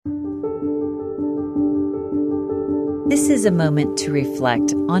This is a moment to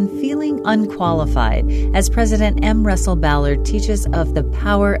reflect on feeling unqualified as President M. Russell Ballard teaches of the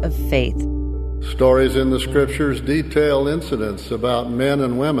power of faith. Stories in the Scriptures detail incidents about men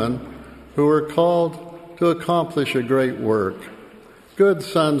and women who were called to accomplish a great work. Good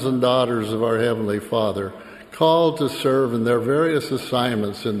sons and daughters of our Heavenly Father, called to serve in their various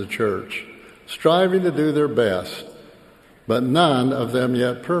assignments in the church, striving to do their best, but none of them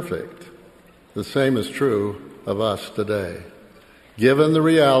yet perfect. The same is true of us today. Given the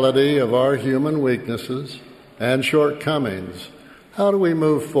reality of our human weaknesses and shortcomings, how do we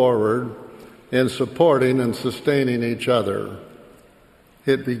move forward in supporting and sustaining each other?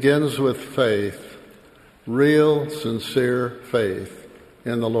 It begins with faith, real, sincere faith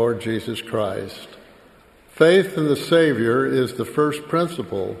in the Lord Jesus Christ. Faith in the Savior is the first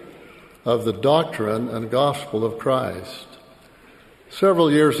principle of the doctrine and gospel of Christ.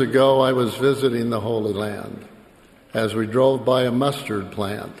 Several years ago, I was visiting the Holy Land. As we drove by a mustard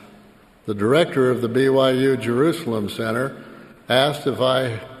plant, the director of the BYU Jerusalem Center asked if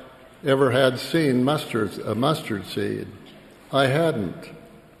I ever had seen a mustard seed. I hadn't,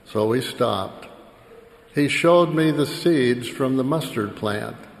 so we stopped. He showed me the seeds from the mustard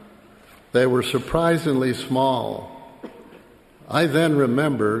plant. They were surprisingly small. I then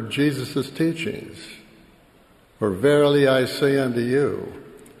remembered Jesus' teachings. For verily I say unto you,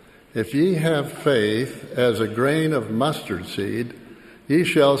 if ye have faith as a grain of mustard seed, ye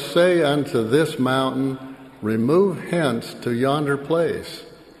shall say unto this mountain, remove hence to yonder place,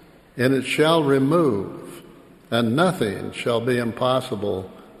 and it shall remove, and nothing shall be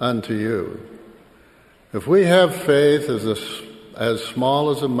impossible unto you. If we have faith as small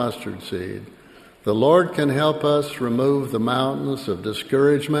as a mustard seed, the Lord can help us remove the mountains of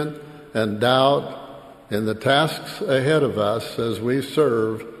discouragement and doubt in the tasks ahead of us as we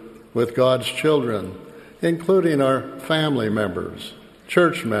serve with God's children, including our family members,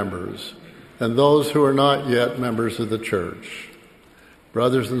 church members, and those who are not yet members of the church.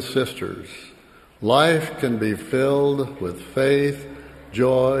 Brothers and sisters, life can be filled with faith,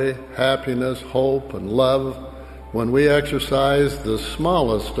 joy, happiness, hope, and love when we exercise the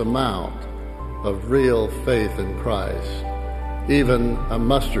smallest amount of real faith in Christ, even a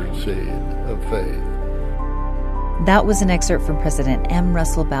mustard seed of faith. That was an excerpt from President M.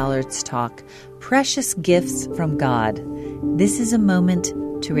 Russell Ballard's talk, Precious Gifts from God. This is a moment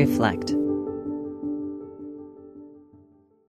to reflect.